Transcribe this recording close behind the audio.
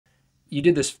you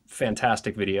did this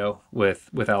fantastic video with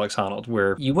Alex Honnold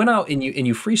where you went out and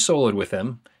you free soloed with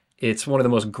him. It's one of the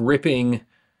most gripping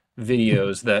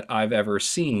videos that I've ever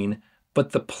seen.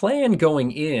 But the plan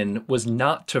going in was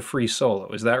not to free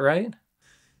solo. Is that right?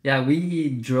 Yeah, we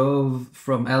drove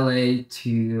from LA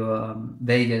to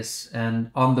Vegas,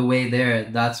 and on the way there,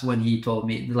 that's when he told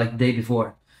me, like the day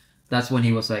before, that's when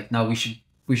he was like, "No, we should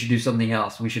do something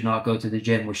else. We should not go to the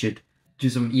gym. We should do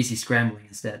some easy scrambling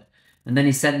instead." And then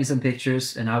he sent me some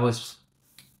pictures, and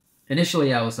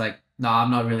initially I was like, "No,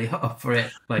 I'm not really up for it."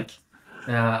 Like,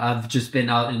 I've just been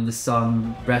out in the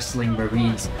sun wrestling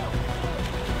Marines.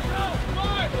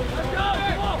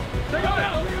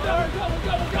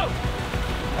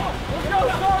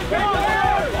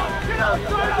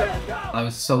 I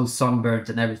was so sunburnt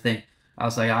and everything. I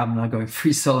was like, I'm not going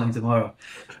free soloing tomorrow.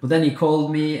 But then he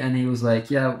called me and he was like,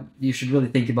 yeah, you should really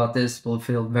think about this. It will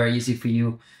feel very easy for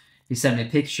you. He sent me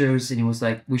pictures and he was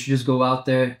like, we should just go out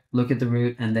there, look at the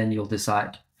route, and then you'll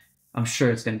decide. I'm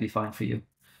sure it's going to be fine for you.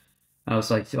 I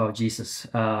was like, oh, Jesus.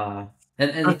 And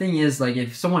the thing is, like,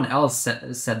 if someone else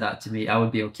said that to me, I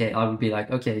would be okay. I would be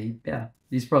like, okay, yeah,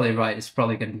 he's probably right. It's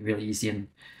probably going to be really easy and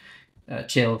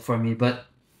chill for me. But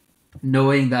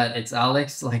knowing that it's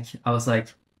Alex, like, I was like,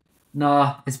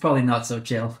 nah, it's probably not so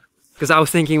chill. Because I was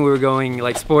thinking we were going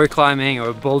like sport climbing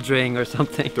or bouldering or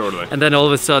something. Totally. And then all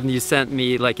of a sudden you sent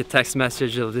me like a text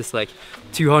message of this like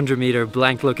 200-meter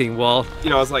blank looking wall. You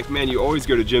know, I was like, man, you always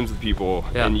go to gyms with people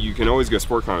and you can always go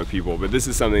sport climb with people, but this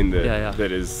is something that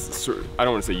that is, I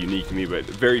don't want to say unique to me, but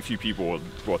very few people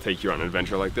will take you on an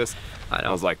adventure like this. I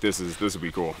was like, this will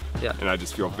be cool. Yeah. And I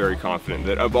just feel very confident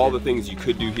that of all the things you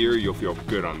could do here, you'll feel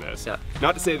good on this. Yeah.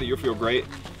 Not to say that you'll feel great,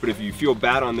 but if you feel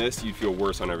bad on this, you'd feel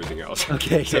worse on everything else.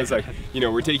 Okay. So it's like, you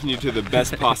know, we're taking you to the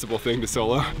best possible thing to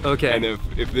solo. Okay. And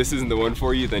if this isn't the one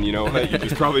for you, then you know what, you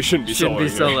just probably shouldn't be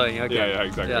soloing. Okay. Yeah,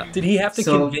 exactly. Yeah. Did he have to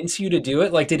convince you to do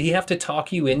it? Like, did he have to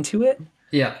talk you into it?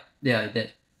 Yeah, I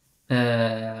did.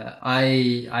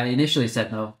 I initially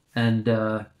said no,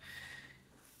 and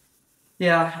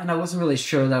yeah, and I wasn't really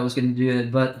sure that I was going to do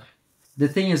it. But the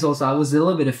thing is also, I was a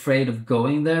little bit afraid of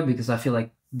going there because I feel like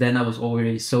then I was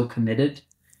already so committed.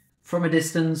 From a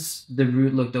distance, the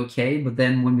route looked okay, but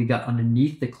then when we got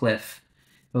underneath the cliff,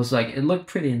 it was like, it looked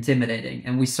pretty intimidating.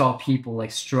 And we saw people like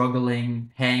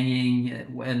struggling, hanging,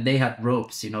 and they had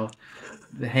ropes, you know,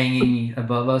 hanging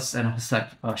above us. And I was like,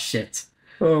 oh shit.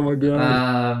 Oh my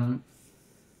God.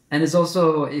 And it's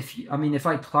also, if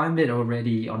I climbed it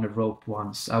already on the rope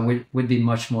once, I would be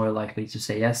much more likely to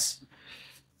say yes.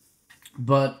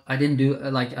 But I didn't do,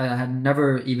 like, I had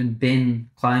never even been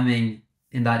climbing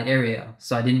in that area,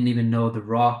 so I didn't even know the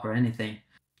rock or anything.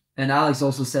 And Alex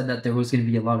also said that there was going to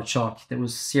be a lot of chalk. There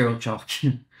was zero chalk.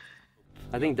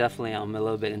 I think definitely I'm a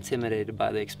little bit intimidated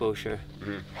by the exposure.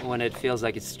 Mm-hmm. When it feels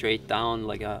like it's straight down,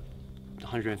 like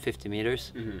 150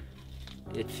 meters,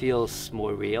 it feels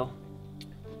more real.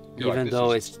 Even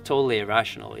though it's totally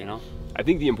irrational, you know? I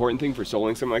think the important thing for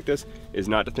soloing something like this is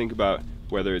not to think about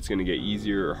whether it's going to get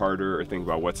easier or harder or think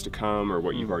about what's to come or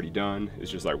what you've already done.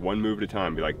 It's just like one move at a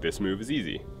time. Be like, this move is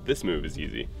easy. This move is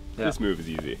easy. Yeah. This move is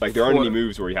easy. Like there aren't any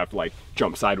moves where you have to like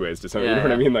jump sideways to something. You know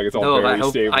what I mean? Like it's all very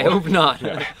stable. I hope not.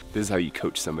 Yeah. This is how you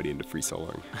coach somebody into free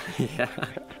soloing. Yeah.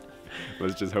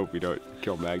 Let's just hope we don't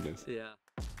kill Magnus. Yeah.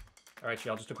 All right,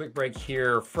 y'all, just a quick break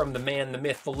here from the man, the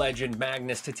myth, the legend,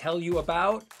 Magnus, to tell you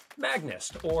about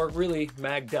MagDust, or really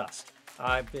MagDust.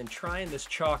 I've been trying this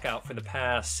chalk out for the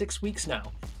past 6 weeks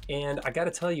now, and I gotta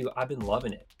tell you, I've been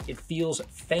loving it. It feels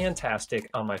fantastic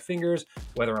on my fingers,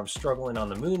 whether I'm struggling on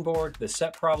the moon board, the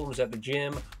set problems at the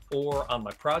gym, or on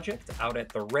my project out at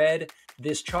the Red.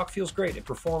 This chalk feels great. It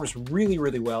performs really,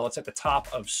 really well. It's at the top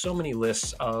of so many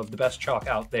lists of the best chalk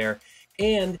out there.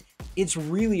 And it's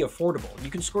really affordable. You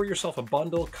can score yourself a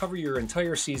bundle, cover your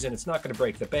entire season. It's not going to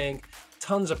break the bank.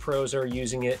 Tons of pros are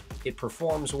using it. It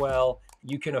performs well.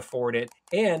 You can afford it.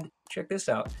 And check this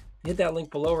out. Hit that link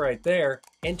below right there.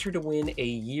 Enter to win a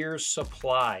year's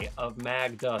supply of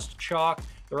MagDust chalk.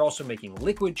 They're also making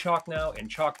liquid chalk now and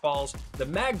chalk balls. The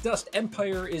MagDust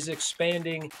empire is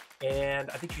expanding, and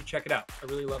I think you should check it out. I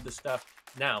really love this stuff.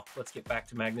 Now, let's get back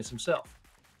to Magnus himself.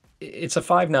 It's a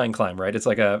 5'9" climb, right? It's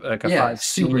like a 5'2".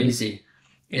 Super easy.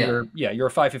 You're a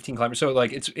 5'15" climber, so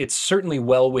like it's certainly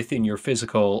well within your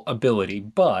physical ability,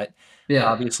 but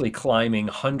obviously climbing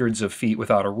hundreds of feet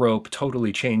without a rope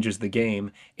totally changes the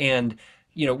game. And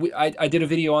you know, I did a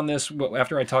video on this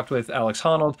after I talked with Alex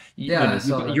Honnold.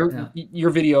 Your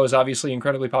video is obviously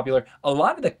incredibly popular. A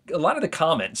lot of the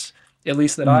comments, at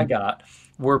least that I got,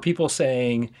 were people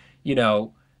saying, you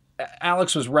know,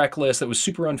 Alex was reckless. That was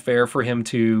super unfair for him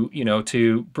to, you know,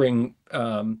 to bring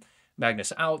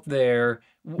Magnus out there.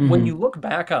 When you look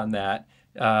back on that,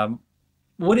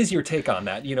 what is your take on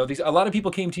that? You know, a lot of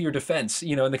people came to your defense,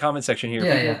 you know, in the comment section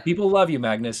here. People love you,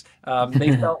 Magnus.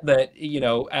 They felt that, you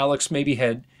know, Alex maybe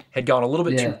had gone a little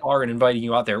bit too far in inviting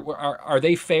you out there. Are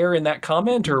they fair in that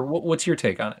comment, or what's your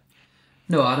take on it?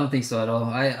 No, I don't think so at all.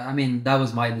 I mean, that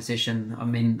was my decision. I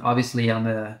mean, obviously I'm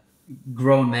a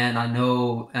grown man. I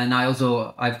know, and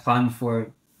I've climbed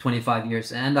for 25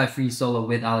 years and I free solo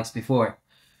with Alex before.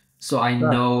 So I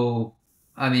know,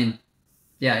 I mean,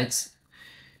 yeah,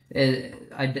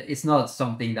 it's not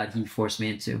something that he forced me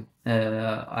into.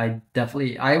 I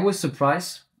was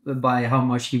surprised by how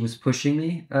much he was pushing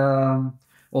me,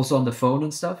 also on the phone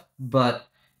and stuff. But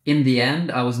in the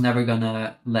end, I was never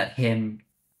gonna let him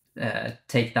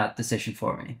take that decision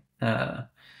for me. I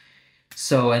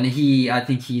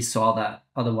think he saw that.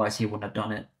 Otherwise, he wouldn't have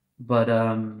done it. But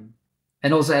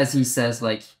and also, as he says,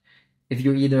 like, if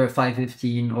you're either a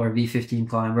 515 or a V15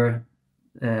 climber,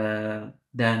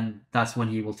 then that's when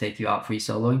he will take you out free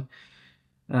soloing.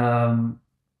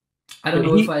 I don't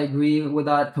know if I agree with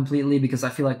that completely, because I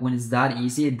feel like when it's that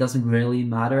easy, it doesn't really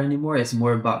matter anymore. It's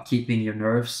more about keeping your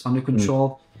nerves under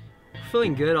control.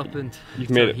 Feeling good up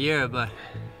until here, but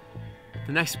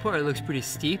the next part looks pretty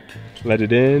steep. Let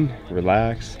it in,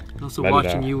 relax. Also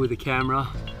watching you with the camera.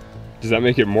 Does that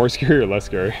make it more scary or less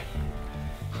scary?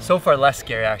 So far less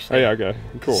scary, actually. Oh yeah, okay,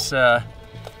 cool.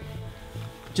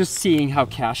 Just seeing how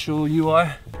casual you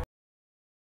are.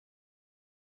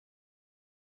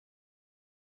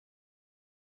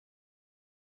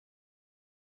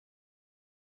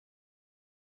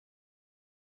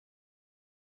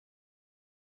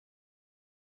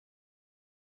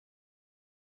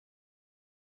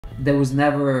 There was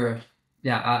never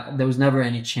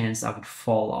any chance I would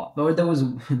fall off. Or there was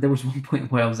one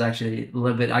point where I was actually a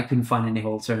little bit, I couldn't find any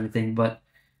holds or anything, but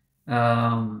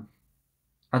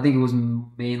I think it was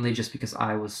mainly just because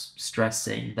I was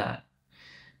stressing that.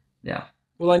 Yeah.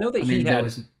 Well, I know that he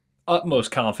had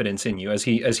utmost confidence in you, as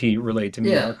he relayed to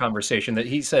me in our conversation, that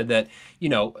he said that, you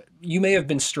know, you may have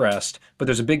been stressed, but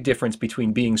there's a big difference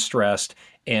between being stressed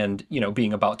and, you know,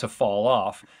 being about to fall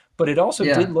off. But it also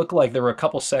did look like there were a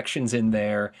couple sections in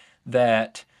there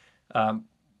that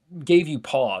gave you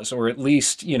pause, or at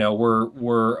least, you know,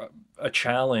 were a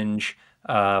challenge,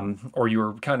 or you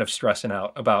were kind of stressing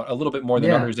out about a little bit more than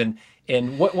others.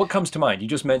 And what comes to mind? You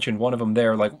just mentioned one of them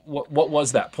there. Like, what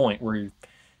was that point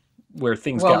where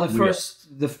things got real?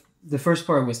 The first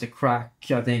part was the crack,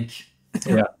 I think.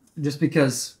 Yeah. Just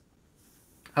because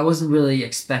I wasn't really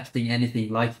expecting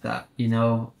anything like that, you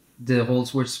know. The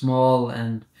holes were small,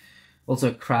 and also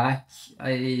a crack.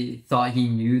 I thought he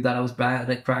knew that I was bad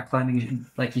at crack climbing.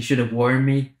 Like, he should have warned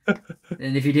me.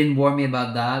 And if he didn't warn me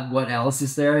about that, what else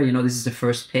is there? You know, this is the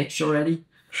first pitch already.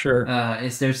 Sure.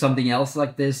 Is there something else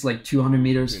like this, like 200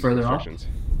 meters further up?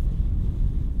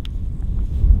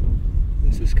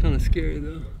 This is kind of scary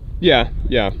though. Yeah.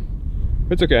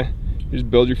 It's okay. You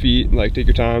just build your feet, like, take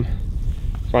your time,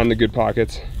 find the good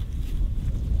pockets.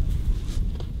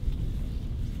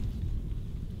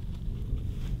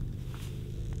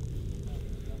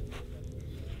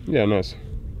 Yeah, nice.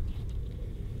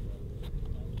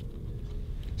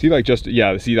 See, like,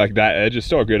 see, like, that edge is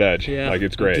still a good edge. Yeah, like,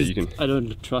 it's great. I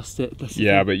don't trust it. But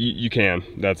you can.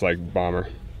 That's like bomber.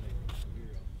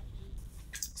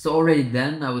 So already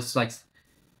then I was like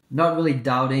not really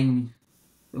doubting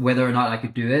whether or not I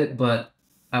could do it, but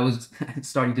I was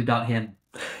starting to doubt him.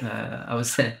 I would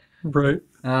say. Right.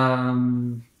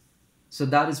 So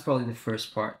that is probably the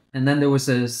first part. And then there was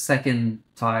a second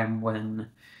time when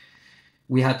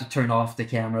we had to turn off the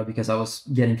camera because I was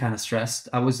getting kind of stressed.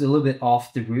 I was a little bit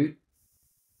off the route,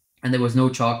 and there was no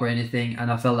chalk or anything, and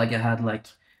I felt like I had like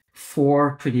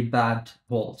 4 pretty bad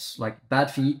holes, like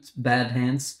bad feet, bad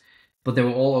hands, but they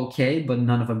were all okay, but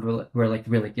none of them were like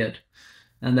really good.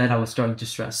 And then I was starting to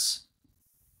stress.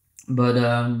 But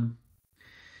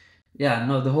yeah,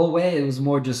 no, the whole way it was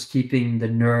more just keeping the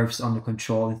nerves under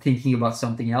control and thinking about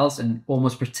something else and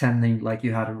almost pretending like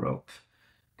you had a rope.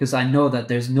 Because I know that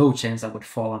there's no chance I would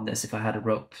fall on this if I had a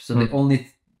rope. So the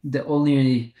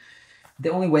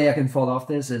only way I can fall off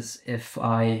this is if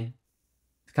I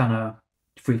kind of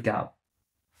freak out.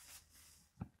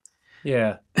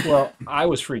 Yeah, well, I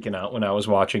was freaking out when I was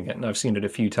watching it, and I've seen it a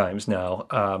few times now.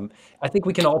 I think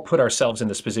we can all put ourselves in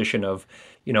this position of,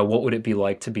 you know, what would it be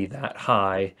like to be that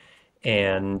high,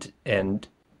 and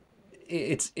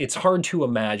it's hard to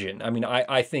imagine. I mean,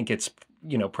 I think it's,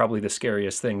 you know, probably the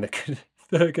scariest thing that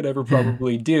I could ever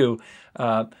probably do.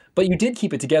 But you did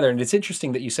keep it together, and it's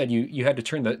interesting that you said you had to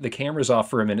turn the cameras off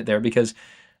for a minute there, because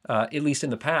at least in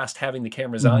the past, having the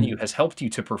cameras on you has helped you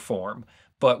to perform.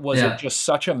 but was it just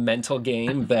such a mental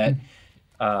game that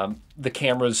the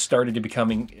cameras started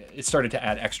to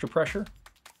add extra pressure?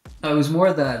 It was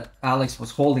more that Alex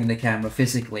was holding the camera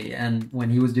physically, and when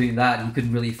he was doing that, he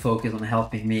couldn't really focus on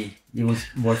helping me. He was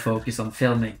more focused on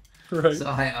filming. Right. So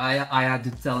I had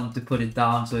to tell him to put it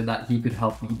down so that he could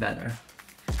help me better.